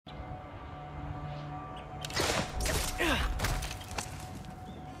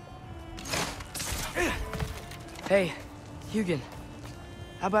Hey, Hugin,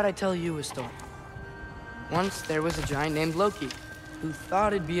 how about I tell you a story? Once there was a giant named Loki, who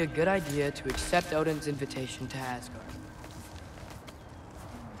thought it'd be a good idea to accept Odin's invitation to Asgard.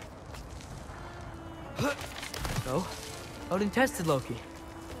 So, Odin tested Loki,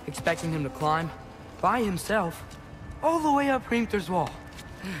 expecting him to climb, by himself, all the way up Hrimthur's wall.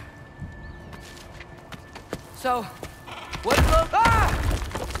 So, what did Loki...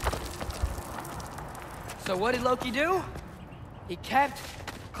 So what did Loki do? He kept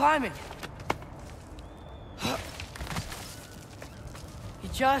climbing. He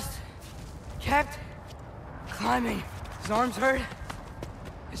just kept climbing. His arms hurt.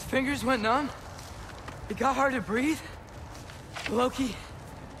 His fingers went numb. It got hard to breathe. Loki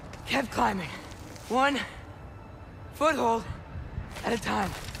kept climbing. One foothold at a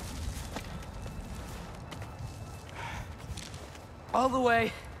time. All the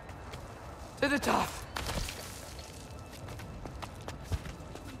way to the top.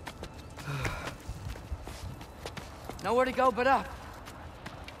 Nowhere to go but up.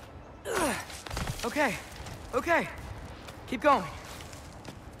 Okay, okay. Keep going.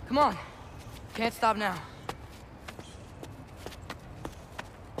 Come on. Can't stop now.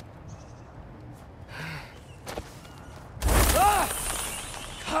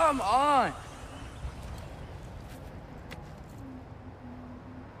 Come on!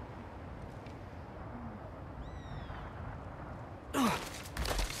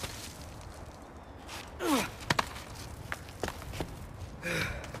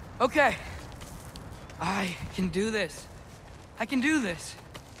 Okay. I can do this. I can do this.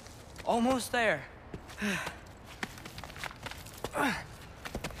 Almost there.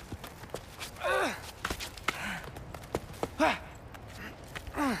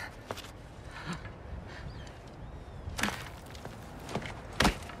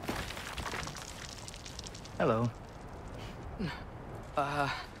 Hello.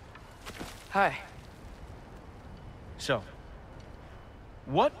 Hi. So,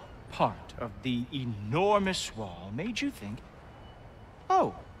 what part of the enormous wall made you think,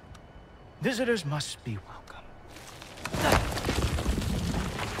 oh, visitors must be welcome?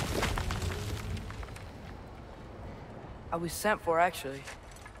 I was sent for, actually.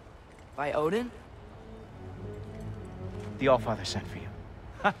 By Odin? The Allfather sent for you.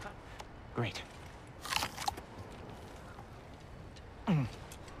 Ha! Great.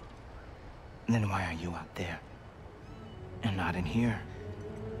 Then why are you out there? And not in here?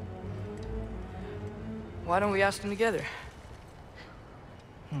 Why don't we ask them together?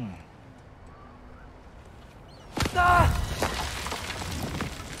 Ah!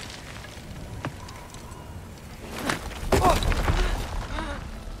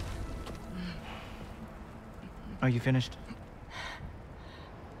 Are you finished?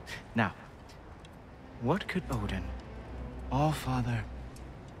 Now, what could Odin, Allfather,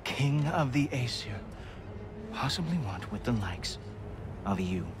 King of the Aesir, possibly want with the likes of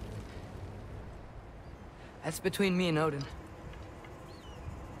you? That's between me and Odin.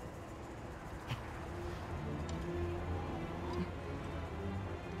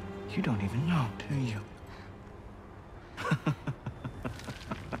 You don't even know, do you?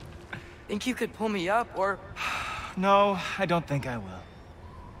 Think you could pull me up, or... No, I don't think I will.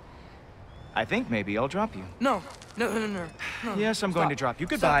 I think maybe I'll drop you. No. Yes, I'm going to drop you.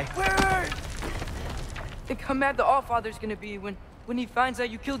 Goodbye. Wait. Think how mad the Allfather's gonna be when he finds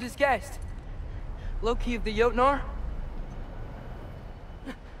out you killed his guest. Loki of the Jotnar?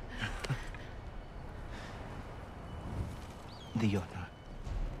 The Jotnar.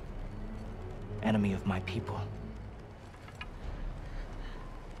 Enemy of my people.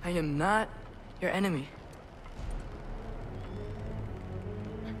 I am not your enemy.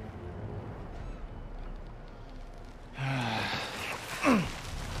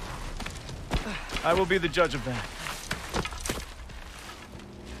 I will be the judge of that.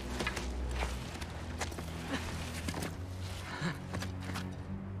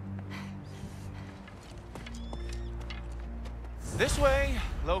 This way,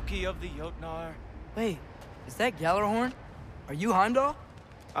 Loki of the Jotnar. Wait, is that Gjallarhorn? Are you Heimdall?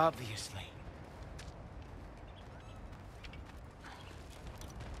 Obviously.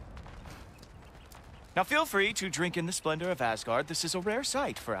 Now feel free to drink in the splendor of Asgard. This is a rare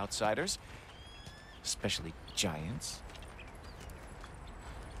sight for outsiders. Especially giants.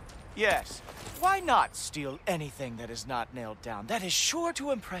 Yes, why not steal anything that is not nailed down? That is sure to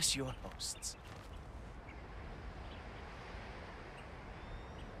impress your hosts.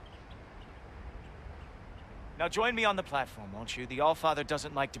 Now join me on the platform, won't you? The Allfather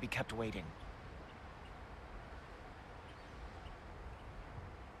doesn't like to be kept waiting.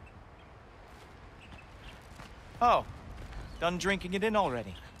 Oh, done drinking it in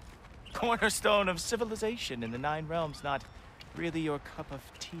already. Cornerstone of civilization in the Nine Realms, not really your cup of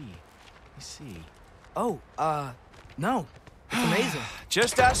tea. I see. Oh, no. It's amazing.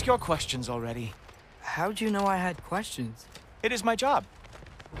 Just ask your questions already. How'd you know I had questions? It is my job.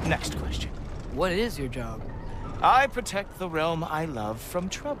 Next question. What is your job? I protect the realm I love from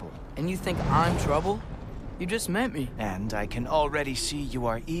trouble. And you think I'm trouble? You just met me. And I can already see you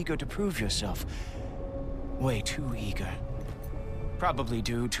are eager to prove yourself. Way too eager. Probably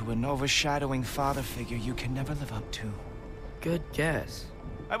due to an overshadowing father figure you can never live up to. Good guess.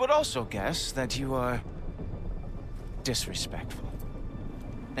 I would also guess that you are disrespectful,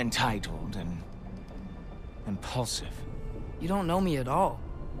 entitled, and impulsive. You don't know me at all.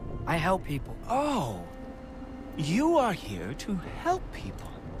 I help people. Oh, you are here to help people.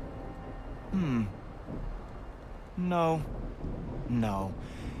 No.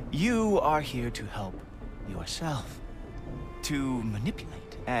 You are here to help yourself. To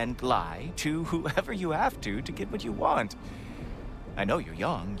manipulate and lie to whoever you have to get what you want. I know you're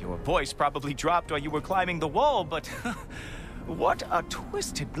young. Your voice probably dropped while you were climbing the wall, but what a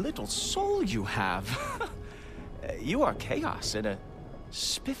twisted little soul you have. You are chaos in a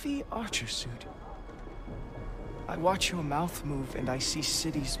spiffy archer suit. I watch your mouth move and I see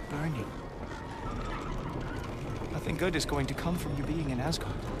cities burning. Nothing good is going to come from you being in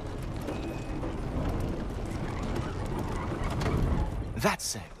Asgard. That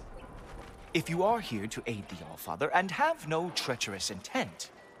said, if you are here to aid the Allfather and have no treacherous intent,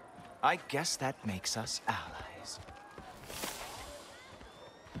 I guess that makes us allies.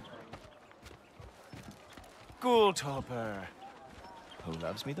 Ghoultoper. Who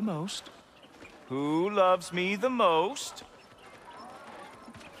loves me the most? Who loves me the most?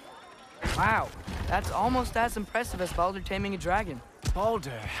 Wow, that's almost as impressive as Baldur taming a dragon. Baldur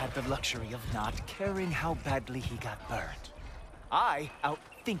had the luxury of not caring how badly he got burned. I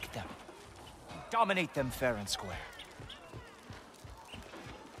outthink them. Dominate them fair and square.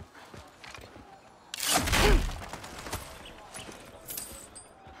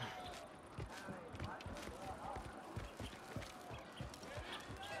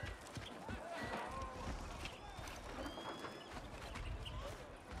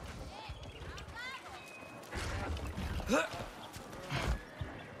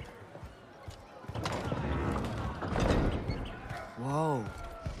 Whoa.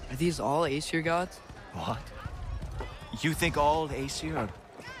 Are these all Aesir gods? What? You think all Aesir are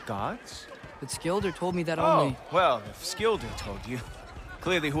gods? But Skilder told me that Oh, only... well, if Skilder told you,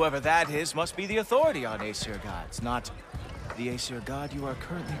 clearly whoever that is must be the authority on Aesir gods, not the Aesir god you are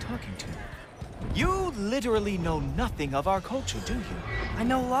currently talking to. You literally know nothing of our culture, do you? I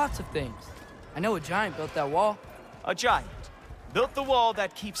know lots of things. I know a giant built that wall. A giant built the wall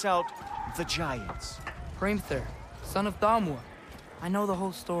that keeps out the giants. Hrimthur, son of Thamur. I know the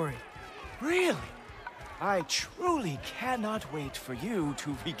whole story. Really? I truly cannot wait for you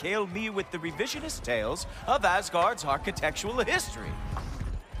to regale me with the revisionist tales of Asgard's architectural history.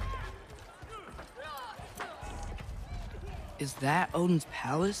 Is that Odin's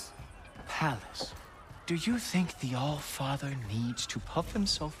palace? Palace? Do you think the All-Father needs to puff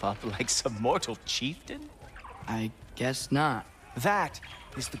himself up like some mortal chieftain? I guess not. That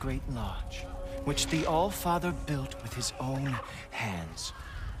is the Great Lodge, which the All-Father built with his own hands.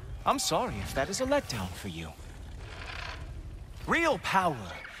 I'm sorry if that is a letdown for you. Real power,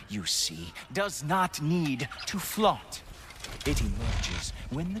 you see, does not need to flaunt. It emerges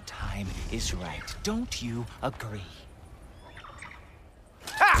when the time is right. Don't you agree?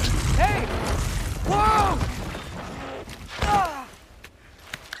 Ah! Hey! Whoa! Ah!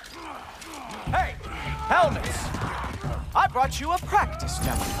 Hey! Helmets! I brought you a practice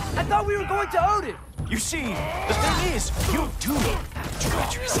demo. I thought we were going to Odin! You see, the thing is, you do have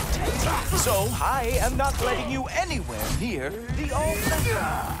treacherous intent. So I am not letting you anywhere near the All-Father.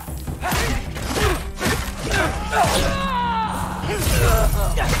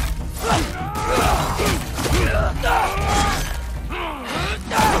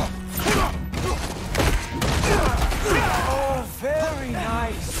 Oh, very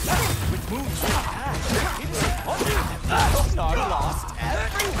nice. With moves like that, it is a wonder that the Jotnar lost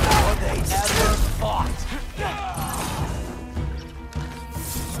every war they ever fought.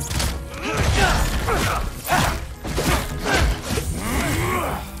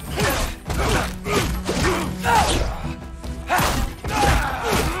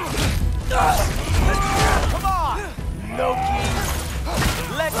 Come on, Loki.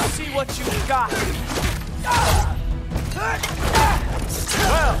 Let's see what you've got.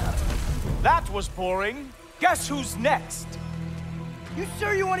 Well, that was boring. Guess who's next? You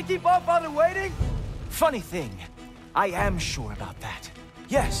sure you want to keep Allfather waiting? Funny thing, I am sure about that.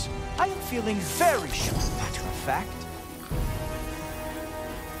 Yes, I am feeling very sure, matter of fact.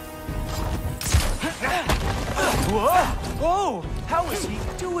 Whoa! Whoa! How is he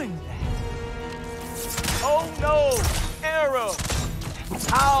doing that? Oh no! Arrow!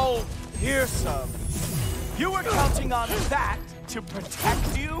 How fearsome! You were counting on that to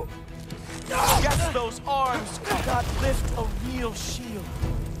protect you? Guess those arms could not lift a real shield.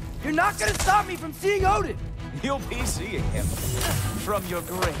 You're not gonna stop me from seeing Odin! You'll be seeing him from your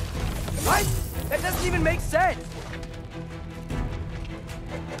grave. What? That doesn't even make sense!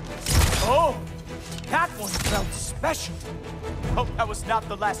 Oh! That one felt special. Hope that was not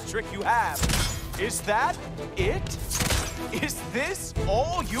the last trick you have. Is that it? Is this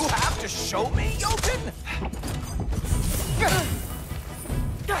all you have to show me, Jotun?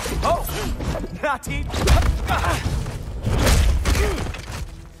 Oh! Not even...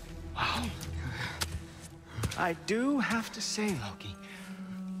 Wow. I do have to say, Loki,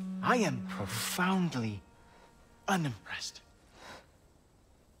 I am profoundly unimpressed.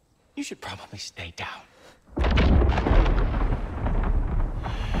 You should probably stay down.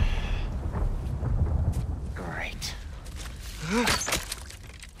 Great.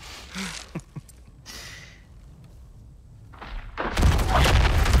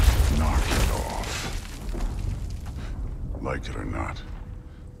 Knock it off. Like it or not,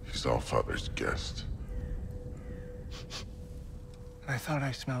 he's Allfather's guest. I thought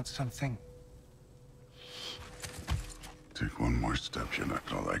I smelled something. Take one more step, you're not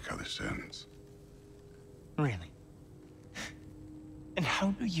gonna like how this ends. Really? And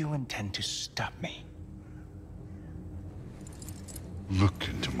how do you intend to stop me? Look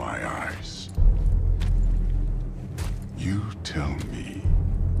into my eyes. You tell me.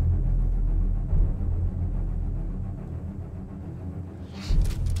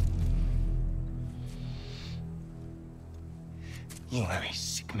 You are a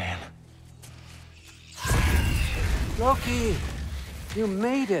sick man. Loki, you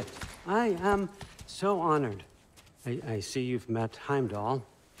made it. I am so honored. I see you've met Heimdall.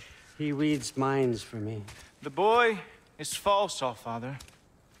 He reads minds for me. The boy is false, Allfather.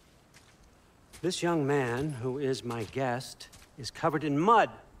 This young man, who is my guest, is covered in mud.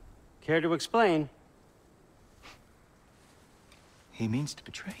 Care to explain? He means to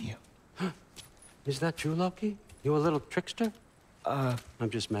betray you. Is that true, Loki? You a little trickster? I'm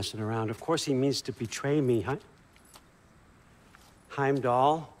just messing around. Of course he means to betray me, huh?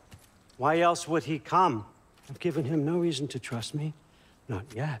 Heimdall? Why else would he come? I've given him no reason to trust me. Not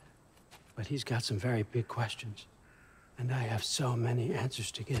yet. But he's got some very big questions. And I have so many answers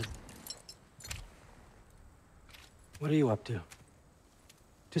to give. What are you up to?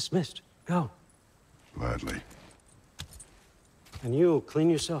 Dismissed. Go. Gladly. And you, clean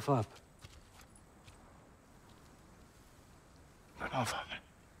yourself up. But Allfather.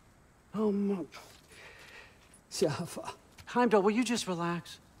 Oh, Heimdall, will you just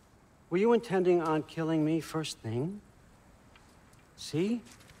relax? Were you intending on killing me first thing? See?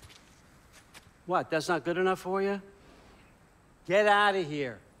 What, that's not good enough for you? Get out of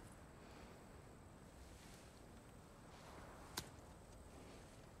here.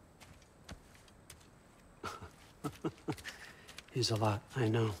 He's a lot, I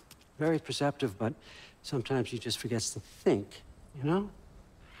know. Very perceptive, but sometimes he just forgets to think, you know?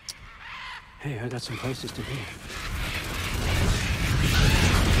 Hey, I got some places to be.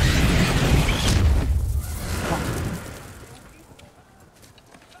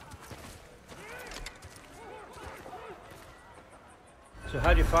 So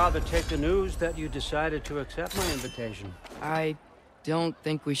how'd your father take the news that you decided to accept my invitation? I don't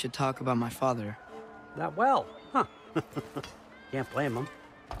think we should talk about my father. Not well, huh? Can't blame him.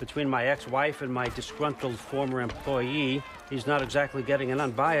 Between my ex-wife and my disgruntled former employee, he's not exactly getting an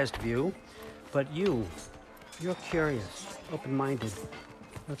unbiased view. But you're curious, open-minded.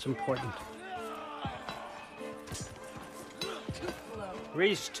 That's important.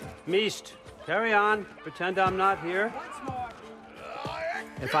 Meest, carry on. Pretend I'm not here.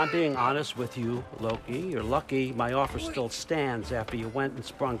 If I'm being honest with you, Loki, you're lucky my offer still stands after you went and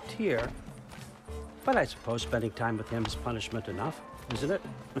sprung Tyr. But I suppose spending time with him is punishment enough, isn't it?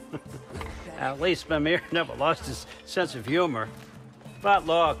 At least Mimir never lost his sense of humor. But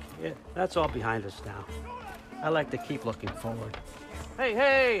look, that's all behind us now. I like to keep looking forward.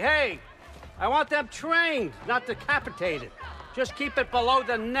 Hey! I want them trained, not decapitated. Just keep it below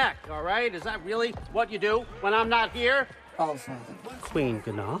the neck, all right? Is that really what you do when I'm not here? Allfather, Queen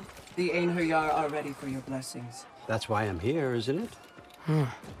Gná. the Einherjar are ready for your blessings. That's why I'm here, isn't it?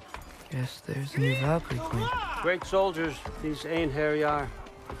 Guess there's a new Valkyrie Queen. Great soldiers, these Einherjar.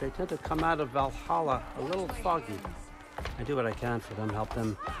 but they tend to come out of Valhalla a little foggy. I do what I can for them, help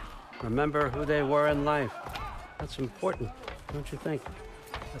them remember who they were in life. That's important, don't you think?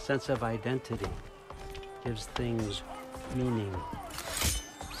 A sense of identity gives things meaning.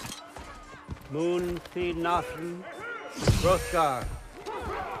 Moon thi nafen, Hrothgar.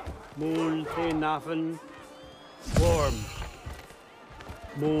 Moon thi nafen, Worm.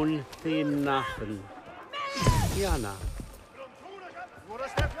 Moon thi nafen, Kiana.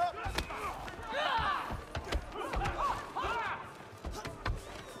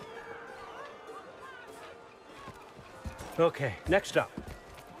 Okay, next up.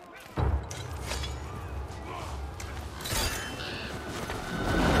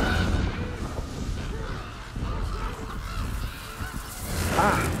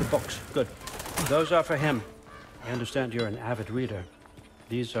 The books. Good. Those are for him. I understand you're an avid reader.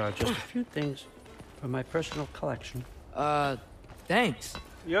 These are just a few things from my personal collection. Thanks.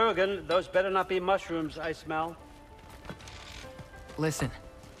 Jurgen, those better not be mushrooms I smell. Listen,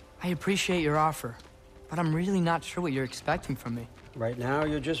 I appreciate your offer, but I'm really not sure what you're expecting from me. Right now,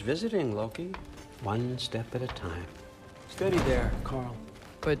 you're just visiting, Loki. One step at a time. Steady there, Carl.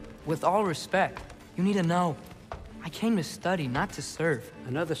 But with all respect, you need to know, I came to study, not to serve.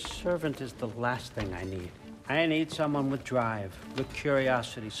 Another servant is the last thing I need. I need someone with drive, with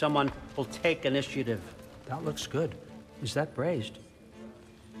curiosity, someone who'll take initiative. That looks good. Is that braised?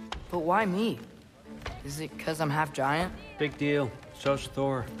 But why me? Is it because I'm half giant? Big deal. So's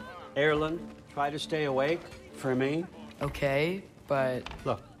Thor. Erlen, try to stay awake for me. Okay, but...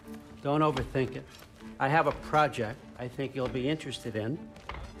 Look, don't overthink it. I have a project I think you'll be interested in.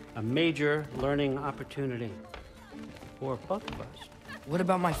 A major learning opportunity for both of us. What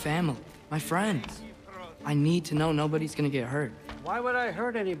about my family? My friends? I need to know nobody's gonna get hurt. Why would I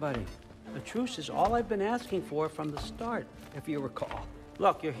hurt anybody? The truce is all I've been asking for from the start, if you recall.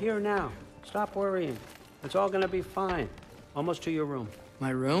 Look, you're here now. Stop worrying. It's all gonna be fine. Almost to your room. My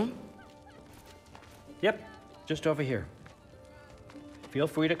room? Yep, just over here. Feel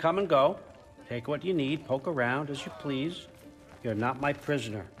free to come and go. Take what you need, poke around as you please. You're not my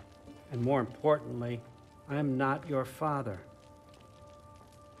prisoner. And more importantly, I'm not your father.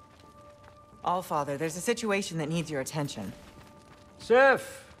 Allfather, there's a situation that needs your attention.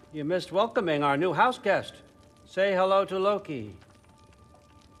 Sif, you missed welcoming our new house guest. Say hello to Loki.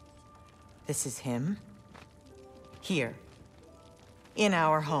 This is him. Here. In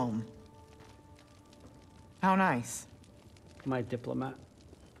our home. How nice. My diplomat.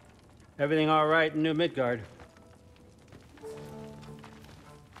 Everything all right in New Midgard?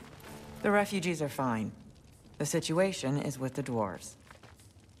 The refugees are fine. The situation is with the dwarves.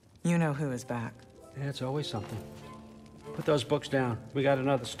 You know who is back. Yeah, it's always something. Put those books down. We got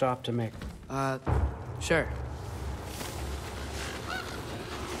another stop to make. Sure.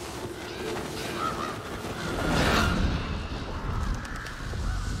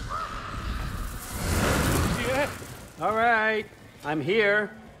 Yeah. All right, I'm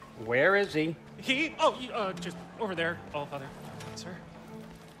here. Where is he? Just over there, Allfather. Sir?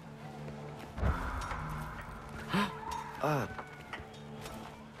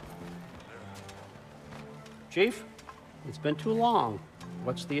 Chief, it's been too long.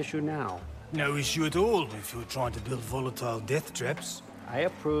 What's the issue now? No issue at all if you're trying to build volatile death traps. I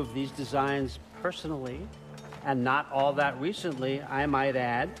approve these designs personally, and not all that recently, I might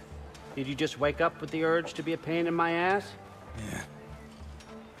add. Did you just wake up with the urge to be a pain in my ass? Yeah.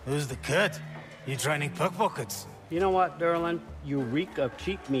 Who's the cut? You training pickpockets? You know what, Derlin? You reek of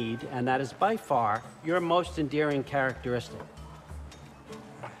cheap mead, and that is by far your most endearing characteristic.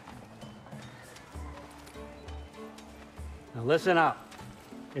 Now listen up.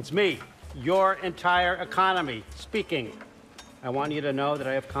 It's me, your entire economy, speaking. I want you to know that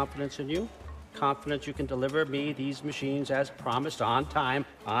I have confidence in you. Confidence you can deliver me these machines as promised, on time,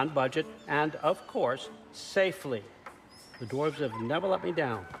 on budget, and of course, safely. The dwarves have never let me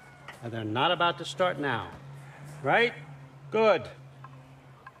down, and they're not about to start now. Right? Good.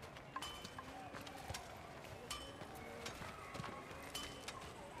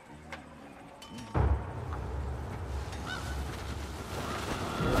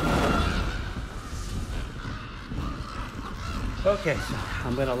 Okay, so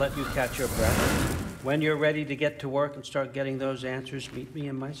I'm gonna let you catch your breath. When you're ready to get to work and start getting those answers, meet me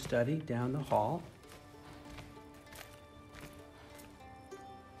in my study down the hall.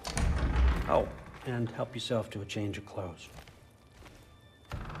 Oh, and help yourself to a change of clothes.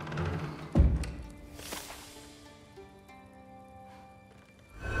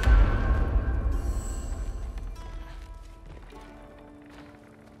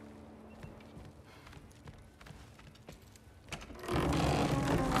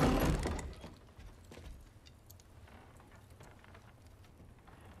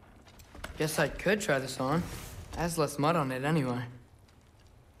 Guess I could try this on. It has less mud on it anyway.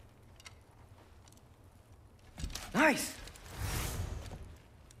 Nice!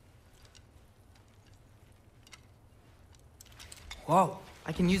 Whoa,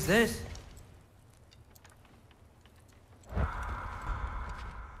 I can use this.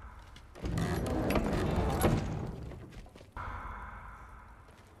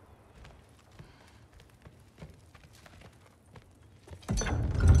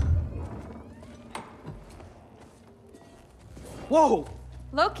 Whoa!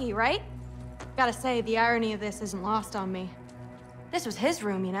 Loki, right? Gotta say, the irony of this isn't lost on me. This was his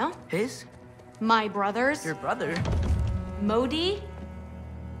room, you know? His? My brother's. Your brother? Modi?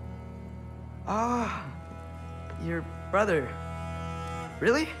 Ah, your brother.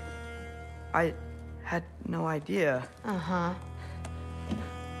 Really? I had no idea. Uh-huh.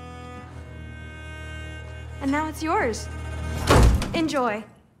 And now it's yours. Enjoy.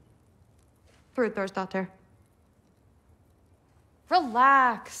 Frutdóttir.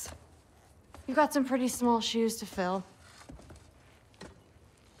 Relax. You've got some pretty small shoes to fill.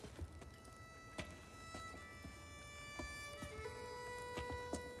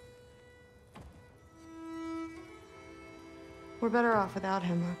 We're better off without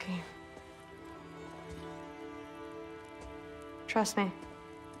him, Loki. Trust me.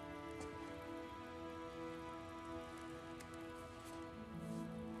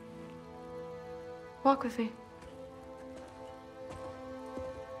 Walk with me.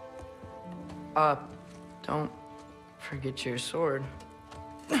 Don't forget your sword.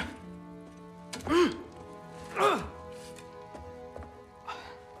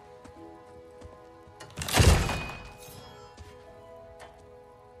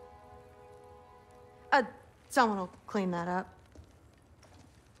 Someone will clean that up.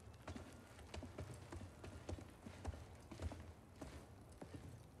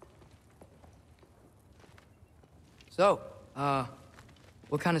 So,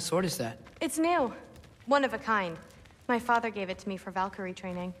 what kind of sword is that? It's new. One of a kind. My father gave it to me for Valkyrie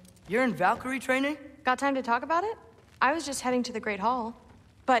training. You're in Valkyrie training? Got time to talk about it? I was just heading to the Great Hall.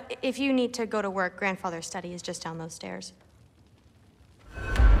 But if you need to go to work, Grandfather's study is just down those stairs.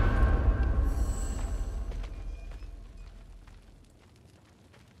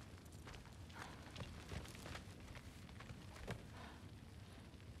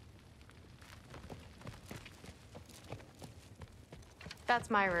 That's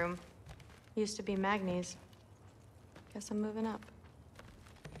my room. Used to be Magni's. Guess I'm moving up.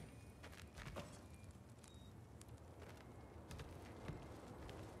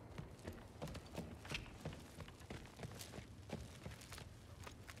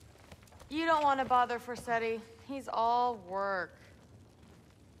 You don't want to bother Forseti. He's all work.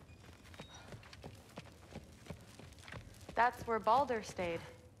 That's where Baldur stayed.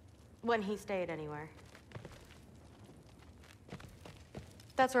 When he stayed anywhere.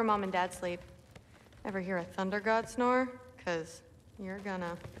 That's where Mom and Dad sleep. Ever hear a thunder god snore? 'Cause you're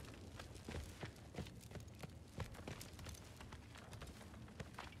gonna.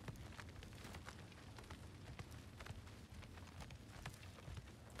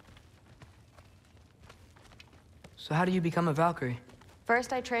 So how do you become a Valkyrie?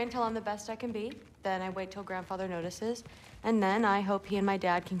 First, I train till I'm the best I can be. Then I wait till Grandfather notices. And then I hope he and my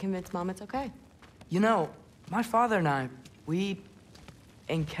dad can convince Mom it's okay. You know, my father and I, we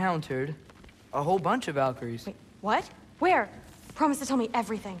encountered a whole bunch of Valkyries. Wait, what? Where? Promise to tell me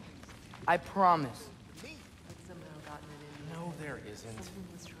everything. I promise. No, there isn't.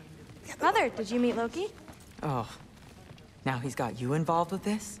 Mother, did you meet Loki? Oh, now he's got you involved with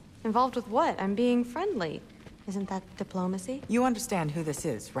this? Involved with what? I'm being friendly. Isn't that diplomacy? You understand who this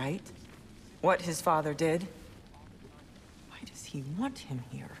is, right? What his father did? Why does he want him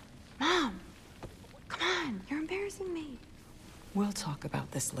here? Mom! Come on, you're embarrassing me. We'll talk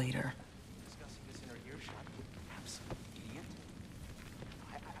about this later. Discussing this in our earshot. Absolute idiot.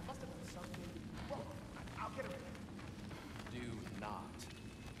 I must have done something wrong. I'll get him. Do not.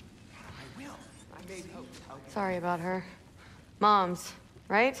 I will. I made hope. Sorry about her. Mom's,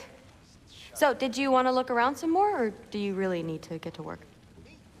 right? So, did you want to look around some more, or do you really need to get to work?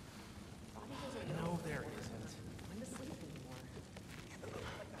 No, there isn't.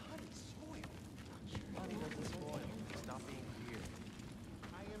 Stop being weird.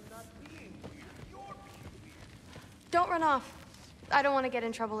 I am not being weird. You're being weird. Don't run off. I don't want to get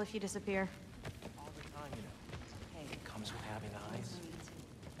in trouble if you disappear. All the time, you know. Hey, it comes with having eyes.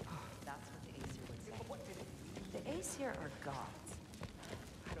 That's what the Aesir would say. The Aesir are gods.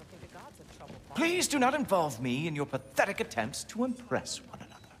 I don't think the gods have trouble finding. Please do not involve me in your pathetic attempts to impress one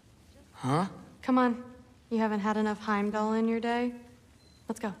another. Huh? Come on. You haven't had enough Heimdall in your day?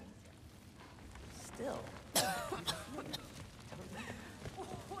 Let's go.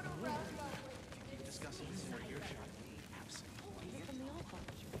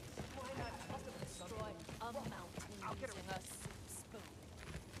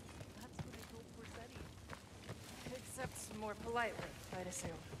 more politely, I'd assume.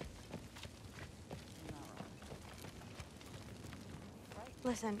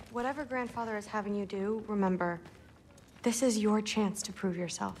 Listen, whatever grandfather is having you do, remember, this is your chance to prove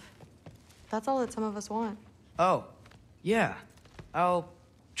yourself. That's all that some of us want. Oh, yeah. I'll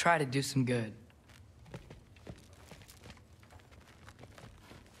try to do some good.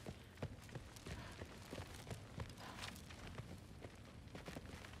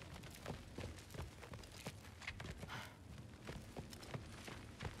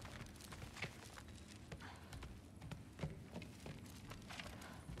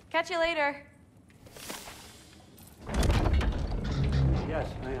 Catch you later. Yes,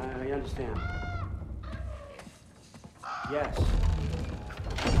 I understand. Yes.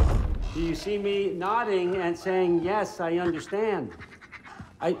 Do you see me nodding and saying, yes, I understand?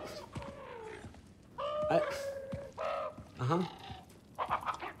 Uh-huh.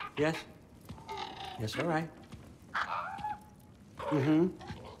 Yes? Yes, all right. Mm-hmm.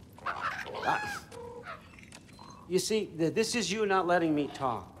 You see, this is you not letting me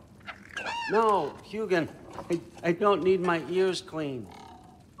talk. No, Hugan, I don't need my ears cleaned.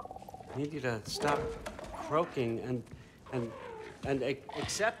 I need you to stop croaking and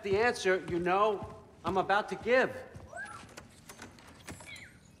accept the answer you know I'm about to give.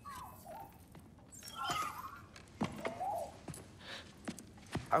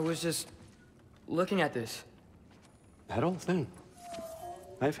 I was just looking at this. That old thing.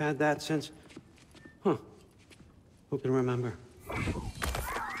 I've had that since... Huh. Who can remember?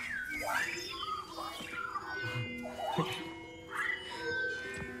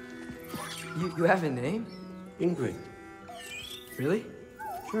 You have a name? Ingrid. Really?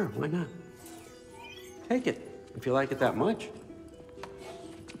 Sure, why not? Take it, if you like it that much.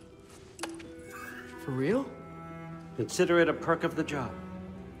 For real? Consider it a perk of the job.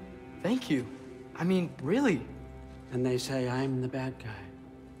 Thank you. I mean, really. And they say I'm the bad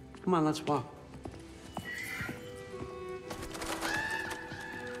guy. Come on, let's walk.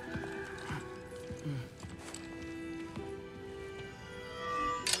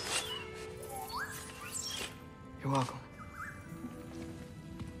 You're welcome.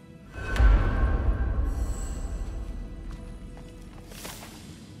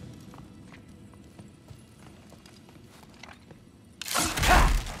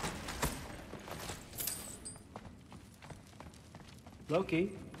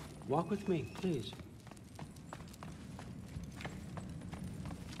 Loki, walk with me, please.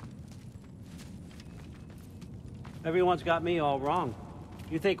 Everyone's got me all wrong.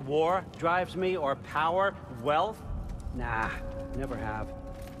 You think war drives me, or power, wealth? Nah, never have.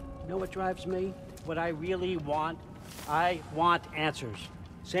 You know what drives me? What I really want? I want answers.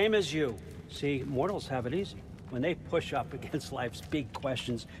 Same as you. See, mortals have it easy. When they push up against life's big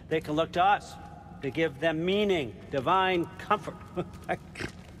questions, they can look to us. To give them meaning, divine comfort.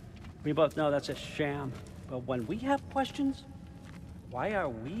 We both know that's a sham. But when we have questions, why are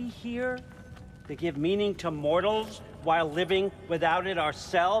we here? To give meaning to mortals while living without it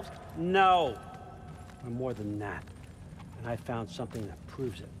ourselves? No. We're more than that. And I found something that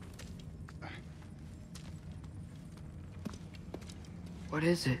proves it. What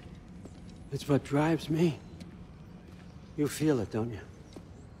is it? It's what drives me. You feel it, don't you?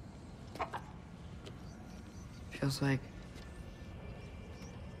 Feels like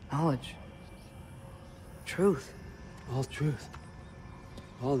knowledge. Truth. All truth.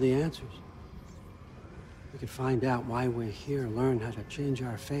 All the answers. We could find out why we're here, learn how to change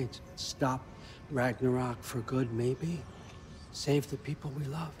our fates, stop Ragnarök for good, maybe. Save the people we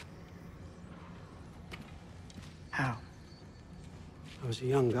love. How? I was a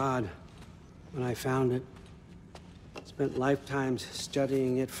young god when I found it. Spent lifetimes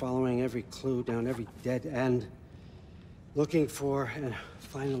studying it, following every clue down every dead end. Looking for and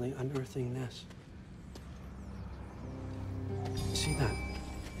finally unearthing this. You see that?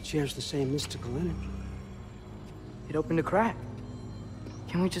 It shares the same mystical energy. It opened a crack.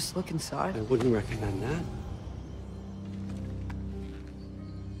 Can we just look inside? I wouldn't recommend that.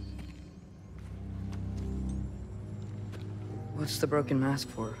 What's the broken mask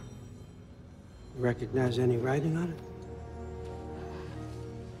for? Recognize any writing on it?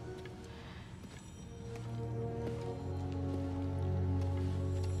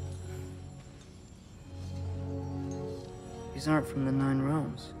 These aren't from the Nine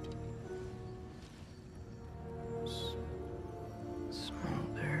Realms.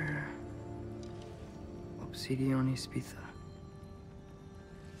 Smolder. Obsidion Ispitha.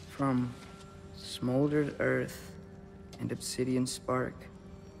 From smoldered earth and obsidian spark.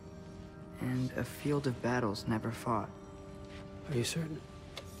 And a field of battles never fought. Are you certain?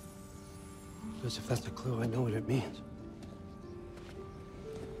 Because if that's a clue, I know what it means.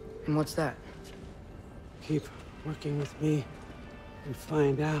 And what's that? Keep working with me and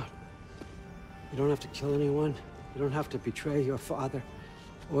find out. You don't have to kill anyone. You don't have to betray your father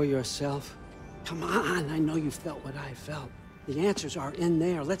or yourself. Come on, I know you felt what I felt. The answers are in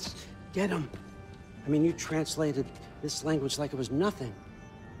there. Let's get them. I mean, you translated this language like it was nothing.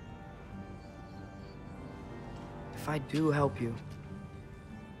 If I do help you,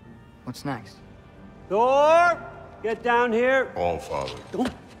 what's next? Thor, get down here. All, Father.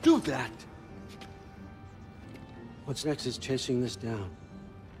 Don't do that. What's next is chasing this down.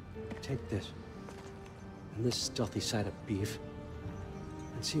 Take this and this stealthy side of beef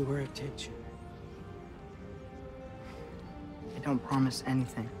and see where it takes you. I don't promise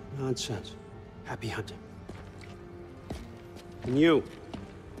anything. Nonsense. Happy hunting. And you,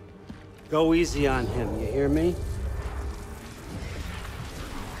 go easy on him, you hear me?